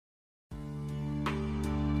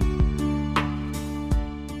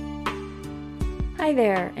Hi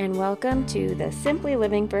there, and welcome to the Simply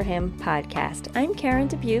Living for Him podcast. I'm Karen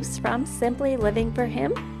DeBuse from Simply Living for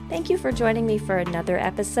Him. Thank you for joining me for another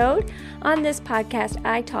episode. On this podcast,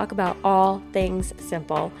 I talk about all things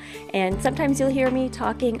simple. And sometimes you'll hear me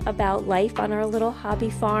talking about life on our little hobby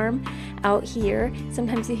farm out here.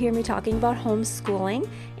 Sometimes you hear me talking about homeschooling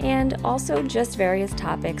and also just various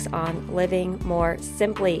topics on living more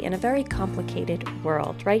simply in a very complicated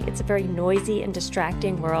world, right? It's a very noisy and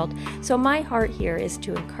distracting world. So my heart here is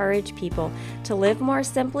to encourage people to live more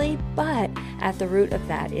simply, but at the root of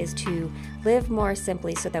that is to live more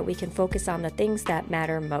simply so that we can focus on the things that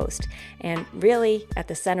matter most. And really, at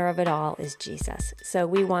the center of it all is Jesus. So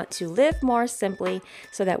we want to live more simply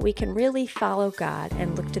so that we can really follow God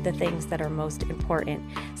and look to the things that are most important.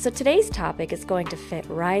 So today's topic is going to fit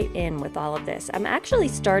right in with all of this. I'm actually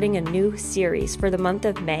starting a new series for the month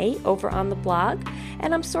of May over on the blog,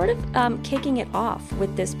 and I'm sort of kicking it off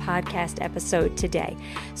with this podcast episode today.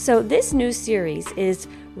 So this new series is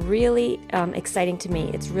really exciting to me.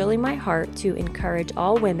 It's really my heart to encourage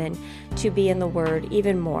all women to be in the Word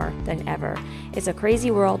even more than ever. It's a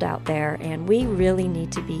crazy world out there, and we really need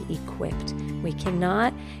to be equipped. We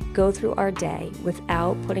cannot go through our day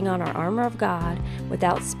without putting on our armor of God,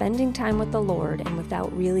 without spending time with the Lord, and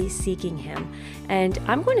without really seeking Him. And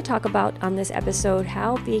I'm going to talk about on this episode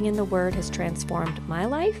how being in the Word has transformed my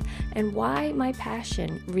life and why my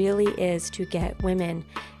passion really is to get women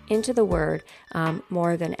into the Word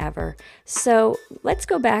more than ever. So let's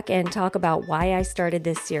go back and talk about why I started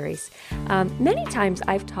this series. Many times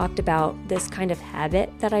I've talked about this kind of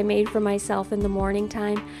habit that I made for myself in the morning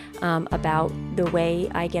time, about the way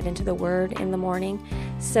I get into the Word in the morning.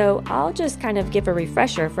 So I'll just kind of give a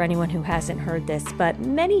refresher for anyone who hasn't heard this. But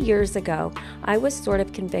many years ago, I was sort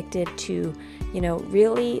of convicted to,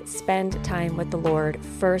 really spend time with the Lord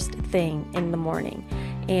first thing in the morning.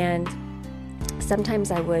 And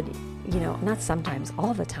sometimes I would, not sometimes,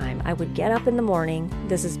 all the time, I would get up in the morning.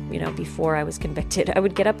 This is, before I was convicted. I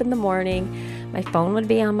would get up in the morning. My phone would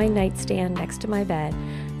be on my nightstand next to my bed.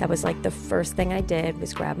 That was like the first thing I did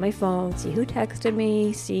was grab my phone, see who texted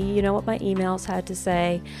me, see, what my emails had to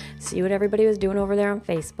say, see what everybody was doing over there on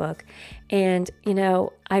Facebook. And,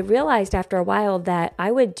 I realized after a while that I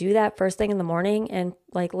would do that first thing in the morning and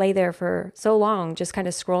lay there for so long, just kind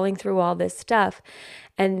of scrolling through all this stuff.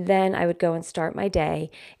 And then I would go and start my day.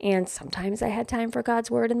 And sometimes I had time for God's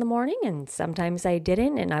Word in the morning and sometimes I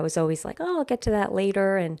didn't. And I was always like, oh, I'll get to that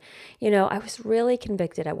later. And, I was really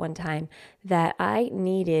convicted at one time that I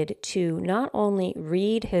needed to not only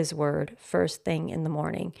read His Word first thing in the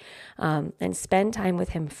morning, and spend time with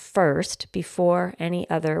Him first before any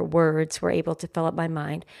other words were able to fill up my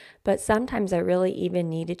mind, but sometimes I really even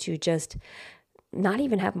needed to just not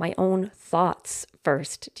even have my own thoughts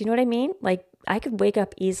first. Do you know what I mean? I could wake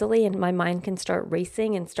up easily and my mind can start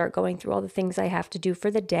racing and start going through all the things I have to do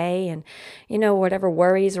for the day and, whatever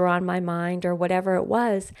worries are on my mind or whatever it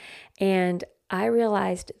was. And I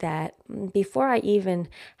realized that before I even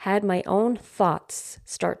had my own thoughts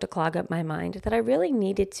start to clog up my mind, that I really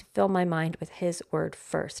needed to fill my mind with His Word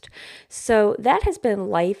first. So that has been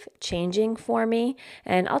life-changing for me,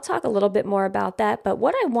 and I'll talk a little bit more about that. But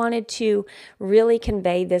what I wanted to really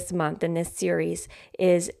convey this month in this series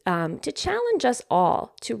is to challenge us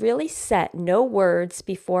all to really set no words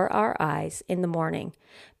before our eyes in the morning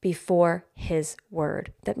before His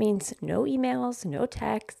Word. That means no emails, no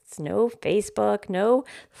texts, no Facebook, no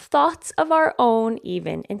thoughts of our own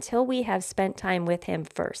even until we have spent time with Him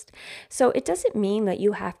first. So it doesn't mean that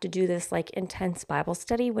you have to do this intense Bible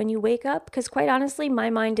study when you wake up, because quite honestly, my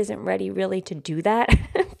mind isn't ready really to do that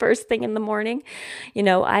first thing in the morning.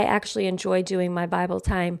 I actually enjoy doing my Bible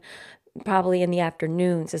time probably in the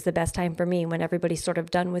afternoons is the best time for me when everybody's sort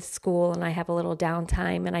of done with school and I have a little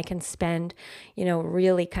downtime and I can spend,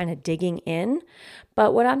 really kind of digging in.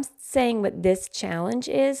 But what I'm saying with this challenge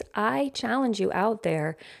is I challenge you out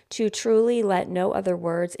there to truly let no other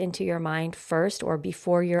words into your mind first or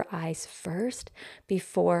before your eyes first,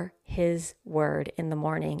 before His Word in the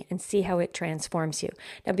morning, and see how it transforms you.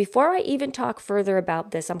 Now, before I even talk further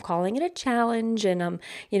about this, I'm calling it a challenge and I'm,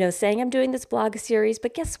 saying I'm doing this blog series,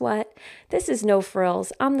 but guess what? This is no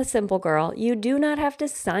frills. I'm the simple girl. You do not have to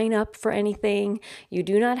sign up for anything. You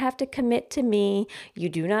do not have to commit to me. You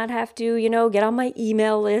do not have to, get on my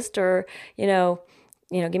email list or,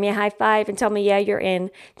 give me a high five and tell me, yeah, you're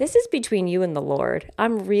in. This is between you and the Lord.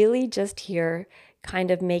 I'm really just here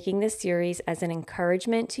kind of making this series as an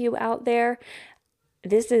encouragement to you out there.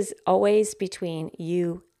 This is always between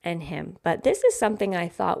you and him. But this is something I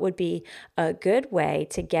thought would be a good way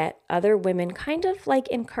to get other women kind of like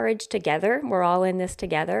encouraged together. We're all in this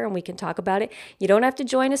together and we can talk about it. You don't have to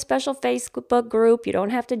join a special Facebook group. You don't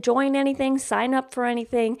have to join anything, sign up for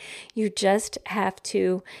anything. You just have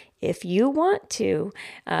to, if you want to,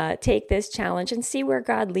 take this challenge and see where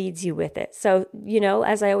God leads you with it. So,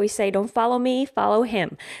 as I always say, don't follow me, follow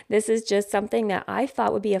him. This is just something that I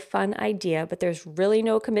thought would be a fun idea, but there's really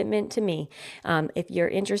no commitment to me. If you're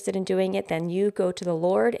interested in doing it, then you go to the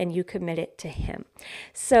Lord and you commit it to him.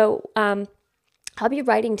 So, I'll be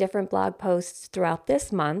writing different blog posts throughout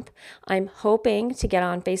this month. I'm hoping to get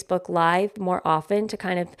on Facebook Live more often to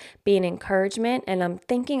kind of be an encouragement. And I'm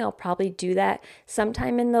thinking I'll probably do that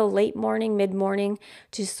sometime in the late morning, mid-morning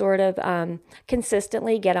to sort of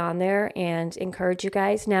consistently get on there and encourage you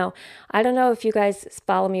guys. Now, I don't know if you guys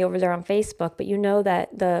follow me over there on Facebook, but you know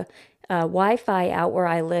that the Wi-Fi out where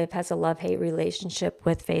I live has a love-hate relationship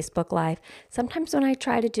with Facebook Live. Sometimes when I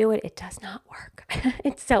try to do it, it does not work.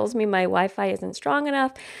 It tells me my Wi-Fi isn't strong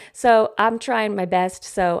enough. So I'm trying my best.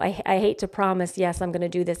 So I hate to promise, yes, I'm going to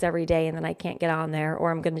do this every day and then I can't get on there,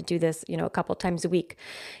 or I'm going to do this, a couple times a week.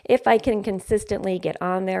 If I can consistently get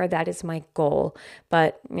on there, that is my goal.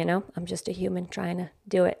 But, I'm just a human trying to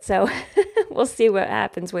do it. So we'll see what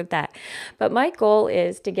happens with that. But my goal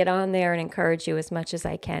is to get on there and encourage you as much as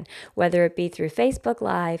I can, whether it be through Facebook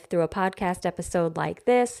Live, through a podcast episode like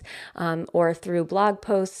this, or through blog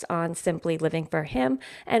posts on Simply Living for Him.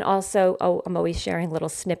 And also, I'm always sharing little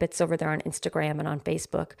snippets over there on Instagram and on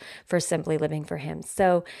Facebook for Simply Living for Him.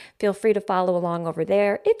 So feel free to follow along over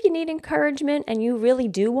there. If you need encouragement and you really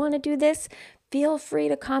do want to do this, feel free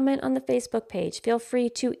to comment on the Facebook page. Feel free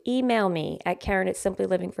to email me at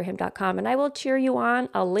Karen@simplylivingforhim.com, and I will cheer you on.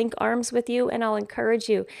 I'll link arms with you and I'll encourage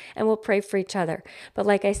you and we'll pray for each other. But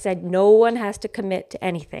like I said, no one has to commit to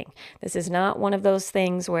anything. This is not one of those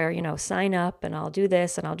things where, sign up and I'll do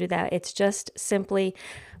this and I'll do that. It's just simply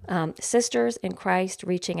sisters in Christ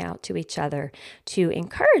reaching out to each other to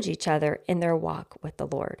encourage each other in their walk with the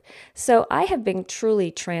Lord. So I have been truly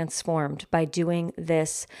transformed by doing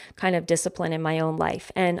this kind of discipline in my own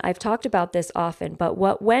life. And I've talked about this often, but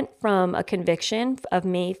what went from a conviction of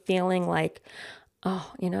me feeling like,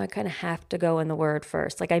 I kind of have to go in the Word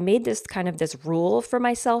first. Like I made this rule for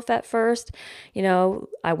myself at first.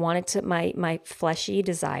 I wanted to, my fleshy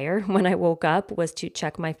desire when I woke up was to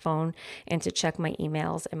check my phone and to check my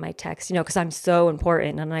emails and my texts, because I'm so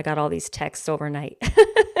important and I got all these texts overnight.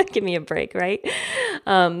 Give me a break, right?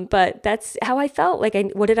 But that's how I felt. Like,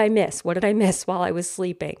 what did I miss? What did I miss while I was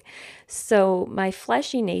sleeping? So my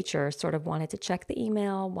fleshy nature sort of wanted to check the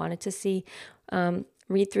email, wanted to see,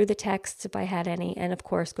 read through the texts if I had any, and of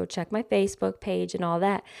course, go check my Facebook page and all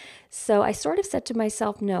that. So I sort of said to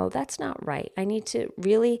myself, no, that's not right. I need to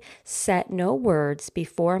really set no words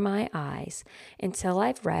before my eyes until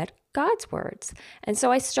I've read God's words. And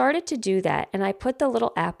so I started to do that, and I put the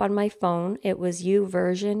little app on my phone. It was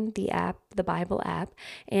YouVersion, the app, the Bible app.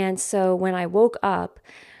 And so when I woke up,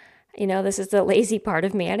 this is the lazy part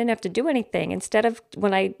of me. I didn't have to do anything. Instead of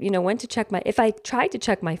when I, went to check if I tried to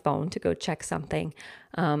check my phone to go check something,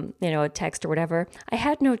 a text or whatever, I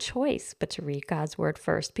had no choice but to read God's word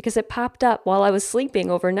first because it popped up while I was sleeping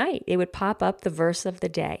overnight. It would pop up the verse of the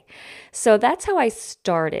day. So that's how I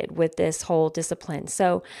started with this whole discipline.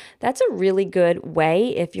 So that's a really good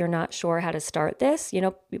way if you're not sure how to start this.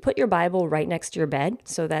 You put your Bible right next to your bed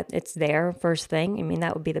so that it's there first thing. I mean,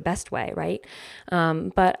 that would be the best way, right?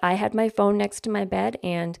 But I had my phone next to my bed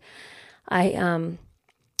and I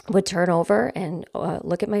would turn over and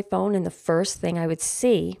look at my phone, and the first thing I would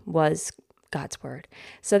see was God's word.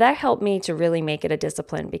 So that helped me to really make it a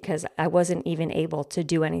discipline because I wasn't even able to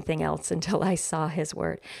do anything else until I saw his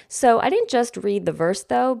word. So I didn't just read the verse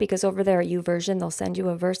though, because over there at YouVersion, they'll send you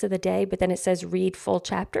a verse of the day, but then it says read full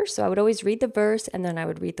chapter. So I would always read the verse and then I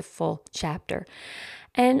would read the full chapter.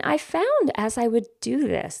 And I found as I would do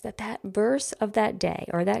this, that verse of that day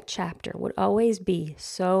or that chapter would always be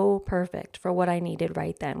so perfect for what I needed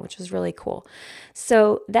right then, which was really cool.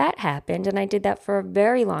 So that happened, and I did that for a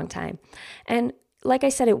very long time. And like I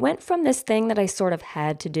said, it went from this thing that I sort of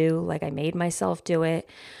had to do, like I made myself do it,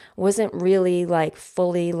 wasn't really like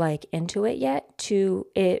fully like into it yet, to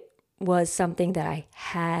it was something that I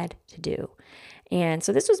had to do. And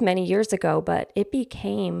so this was many years ago, but it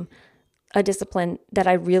became a discipline that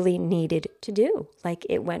I really needed to do. Like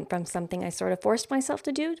it went from something I sort of forced myself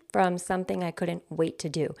to do from something I couldn't wait to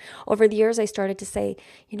do. Over the years, I started to say,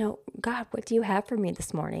 God, what do you have for me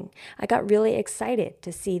this morning? I got really excited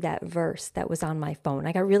to see that verse that was on my phone.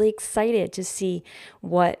 I got really excited to see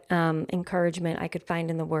what encouragement I could find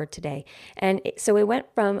in the Word today. And so it went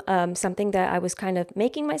from something that I was kind of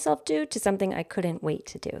making myself do to something I couldn't wait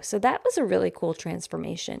to do. So that was a really cool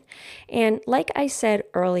transformation. And like I said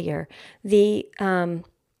earlier, the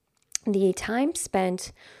time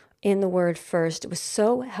spent in the Word first was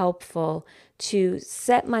so helpful to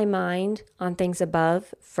set my mind on things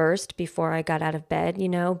above first before I got out of bed,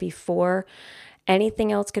 before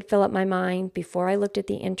anything else could fill up my mind, before I looked at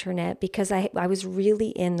the internet, because I was really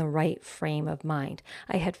in the right frame of mind.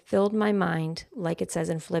 I had filled my mind, like it says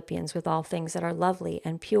in Philippians, with all things that are lovely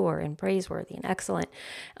and pure and praiseworthy and excellent.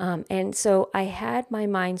 And so I had my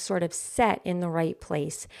mind sort of set in the right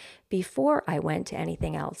place before I went to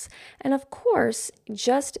anything else. And of course,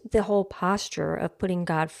 just the whole posture of putting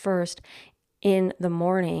God first in the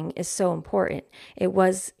morning is so important. It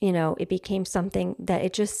was, it became something that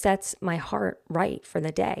it just sets my heart right for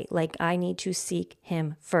the day. Like I need to seek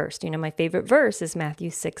him first. My favorite verse is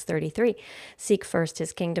Matthew 6:33. Seek first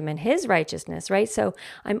his kingdom and his righteousness, right? So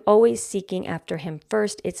I'm always seeking after him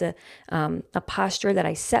first. It's a posture that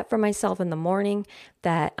I set for myself in the morning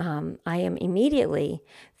that I am immediately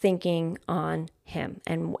thinking on him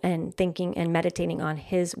and thinking and meditating on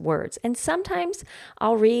his words. And sometimes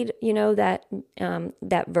I'll read,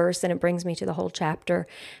 that verse and it brings me to the whole chapter,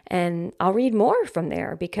 and I'll read more from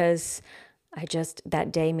there because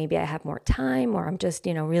that day, maybe I have more time, or I'm just,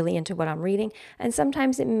 really into what I'm reading. And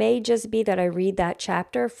sometimes it may just be that I read that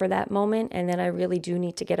chapter for that moment, and then I really do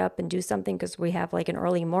need to get up and do something because we have like an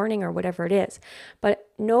early morning or whatever it is. But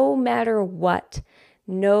no matter what,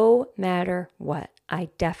 I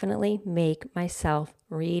definitely make myself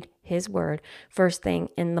read his word first thing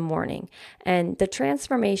in the morning. And the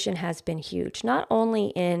transformation has been huge, not only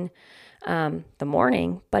in the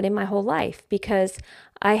morning, but in my whole life, because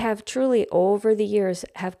I have truly over the years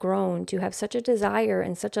have grown to have such a desire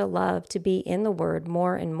and such a love to be in the word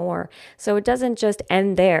more and more. So it doesn't just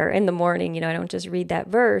end there in the morning. I don't just read that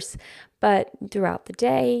verse, but throughout the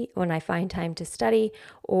day, when I find time to study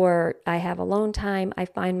or I have alone time, I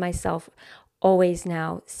find myself always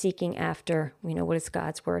now seeking after, what does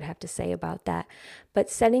God's word have to say about that? But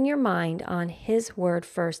setting your mind on his word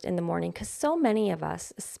first in the morning, because so many of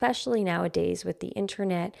us, especially nowadays with the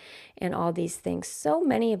internet and all these things, so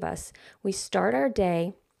many of us, we start our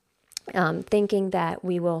day thinking that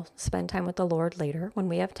we will spend time with the Lord later when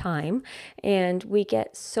we have time, and we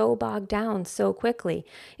get so bogged down so quickly.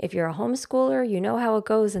 If you're a homeschooler, you know how it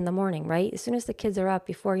goes in the morning, right? As soon as the kids are up,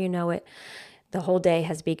 before you know it, the whole day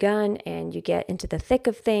has begun and you get into the thick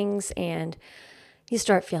of things and you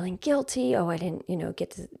start feeling guilty. Oh, I didn't,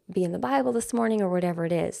 get to be in the Bible this morning or whatever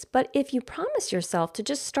it is. But if you promise yourself to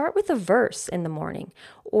just start with a verse in the morning,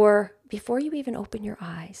 or before you even open your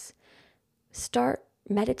eyes, start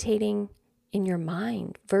meditating in your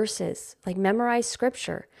mind verses, like memorize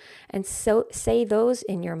scripture and so say those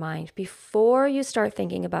in your mind before you start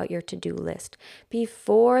thinking about your to-do list,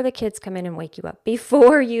 before the kids come in and wake you up,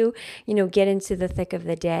 before you get into the thick of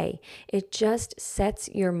the day. It just sets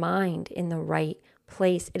your mind in the right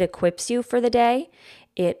place. It equips you for the day.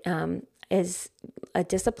 It is a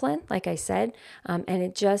discipline, like I said, and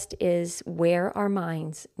it just is where our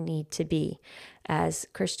minds need to be as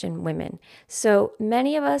Christian women. So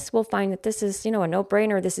many of us will find that this is, a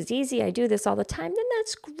no-brainer. This is easy. I do this all the time. Then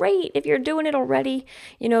that's great. If you're doing it already,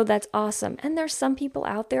 that's awesome. And there's some people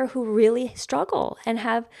out there who really struggle and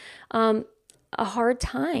have a hard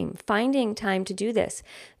time finding time to do this.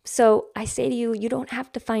 So I say to you, you don't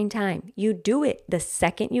have to find time. You do it the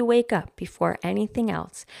second you wake up before anything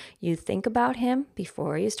else. You think about him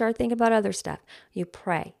before you start thinking about other stuff. You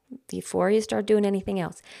pray before you start doing anything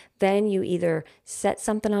else. Then you either set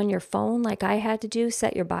something on your phone like I had to do,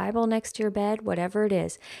 set your Bible next to your bed, whatever it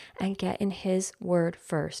is, and get in his word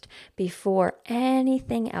first before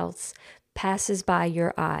anything else passes by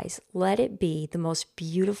your eyes. Let it be the most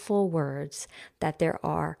beautiful words that there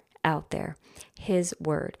are out there, his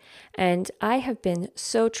word. And I have been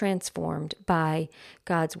so transformed by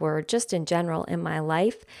God's word just in general in my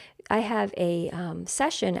life. I have a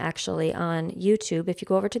session actually on YouTube. If you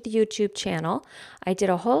go over to the YouTube channel, I did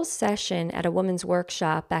a whole session at a women's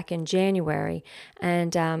workshop back in January.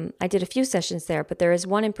 And I did a few sessions there, but there is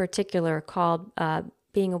one in particular called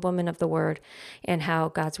Being a Woman of the Word, and how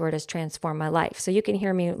God's word has transformed my life. So you can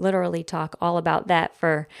hear me literally talk all about that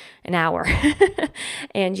for an hour.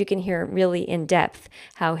 And you can hear really in depth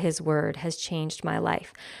how his word has changed my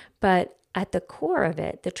life. But at the core of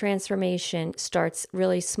it, the transformation starts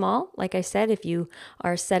really small. Like I said, if you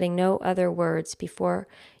are setting no other words before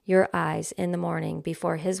your eyes in the morning,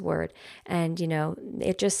 before His word, and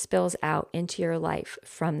it just spills out into your life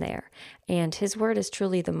from there. And His word is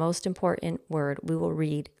truly the most important word we will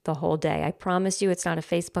read the whole day. I promise you it's not a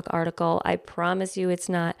Facebook article. I promise you it's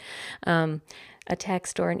not a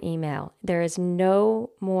text or an email. There is no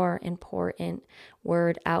more important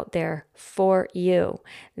word out there for you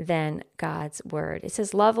than God's word. It's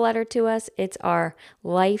His love letter to us. It's our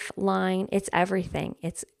lifeline. It's everything.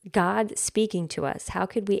 It's God speaking to us. How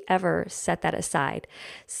could we ever set that aside?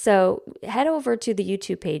 So head over to the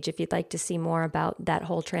YouTube page if you'd like to see more about that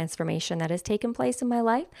whole transformation that has taken place in my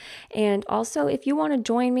life. And also, if you want to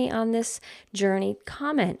join me on this journey,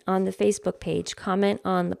 comment on the Facebook page, comment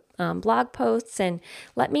on the blog posts, and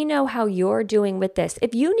let me know how you're doing with this.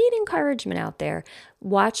 If you need encouragement out there,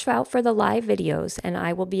 watch out for the live videos, and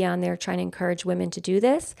I will be on there trying to encourage women to do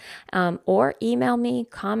this. Or email me,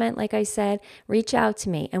 comment, like I said, reach out to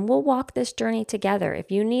me, and we'll walk this journey together.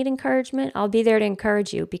 If you need encouragement, I'll be there to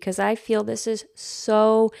encourage you, because I feel this is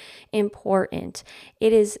so important.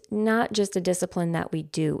 It is not just a discipline that we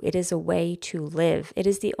do. It is a way to live. It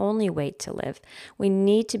is the only way to live. We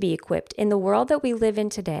need to be equipped. In the world that we live in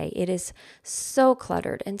today, it is so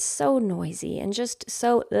cluttered and so noisy and just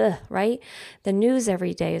so, right? The news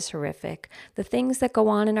every day is horrific. The things that go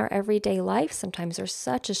on in our everyday life sometimes are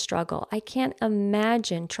such a struggle. I can't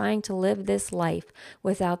imagine trying to live this life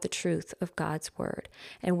without the truth of God's word.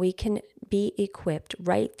 And we can be equipped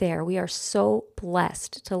right there. We are so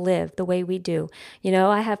blessed to live the way we do.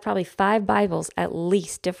 I have probably 5 Bibles, at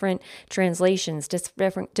least, different translations,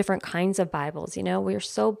 different kinds of Bibles. We're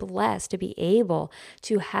so blessed to be able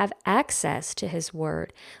to have access to His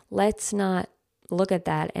word. Let's not look at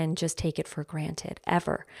that and just take it for granted,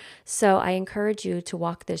 ever. So I encourage you to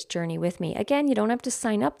walk this journey with me. Again, you don't have to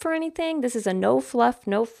sign up for anything. This is a no fluff,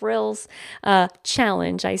 no frills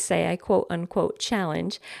challenge, I quote unquote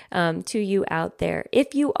challenge to you out there.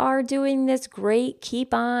 If you are doing this, great,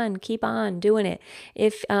 keep on doing it.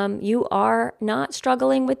 If you are not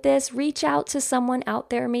struggling with this, reach out to someone out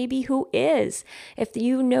there maybe who is. If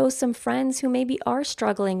you know some friends who maybe are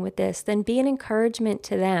struggling with this, then be an encouragement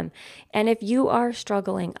to them. And if you are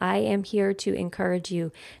struggling, I am here to encourage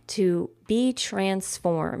you to be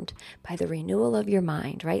transformed by the renewal of your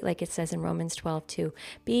mind, right? Like it says in Romans 12:2,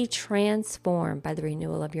 be transformed by the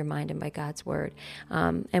renewal of your mind and by God's word.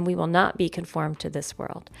 And we will not be conformed to this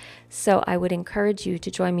world. So I would encourage you to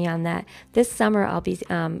join me on that. This summer, I'll be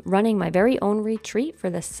running my very own retreat for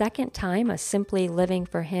the second time, a Simply Living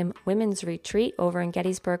for Him women's retreat over in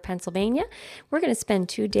Gettysburg, Pennsylvania. We're going to spend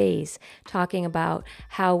 2 days talking about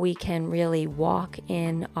how we can really walk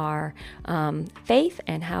in our faith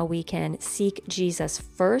and how we can seek Jesus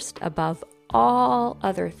first above all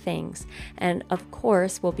other things. And of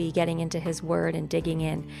course, we'll be getting into His word and digging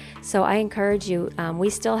in. So I encourage you,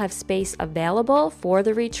 we still have space available for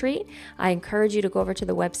the retreat. I encourage you to go over to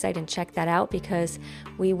the website and check that out, because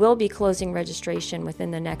we will be closing registration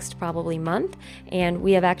within the next probably month. And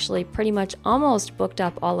we have actually pretty much almost booked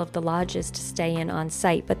up all of the lodges to stay in on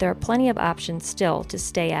site, but there are plenty of options still to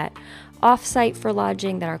stay at off-site for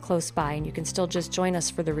lodging that are close by, and you can still just join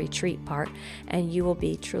us for the retreat part, and you will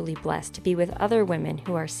be truly blessed to be with other women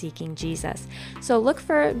who are seeking Jesus. So look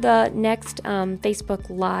for the next Facebook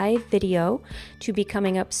Live video to be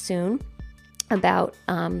coming up soon about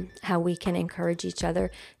how we can encourage each other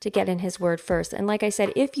to get in His word first. And like I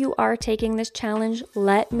said, if you are taking this challenge,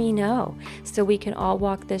 let me know so we can all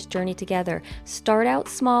walk this journey together. Start out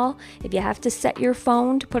small. If you have to set your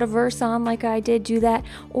phone to put a verse on like I did, do that.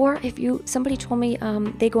 Or if somebody told me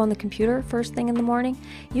they go on the computer first thing in the morning,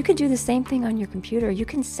 you can do the same thing on your computer. You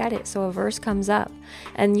can set it so a verse comes up,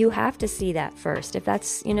 and you have to see that first. If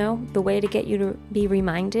that's, the way to get you to be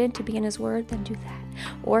reminded to be in His word, then do that.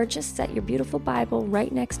 Or just set your beautiful Bible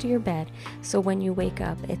right next to your bed, so when you wake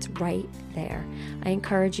up, it's right there. I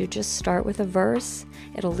encourage you, just start with a verse.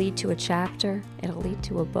 It'll lead to a chapter. It'll lead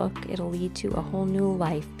to a book. It'll lead to a whole new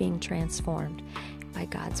life being transformed by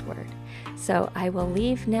God's word. So I will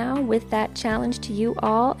leave now with that challenge to you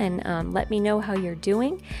all, and let me know how you're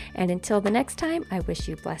doing. And until the next time, I wish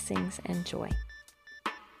you blessings and joy.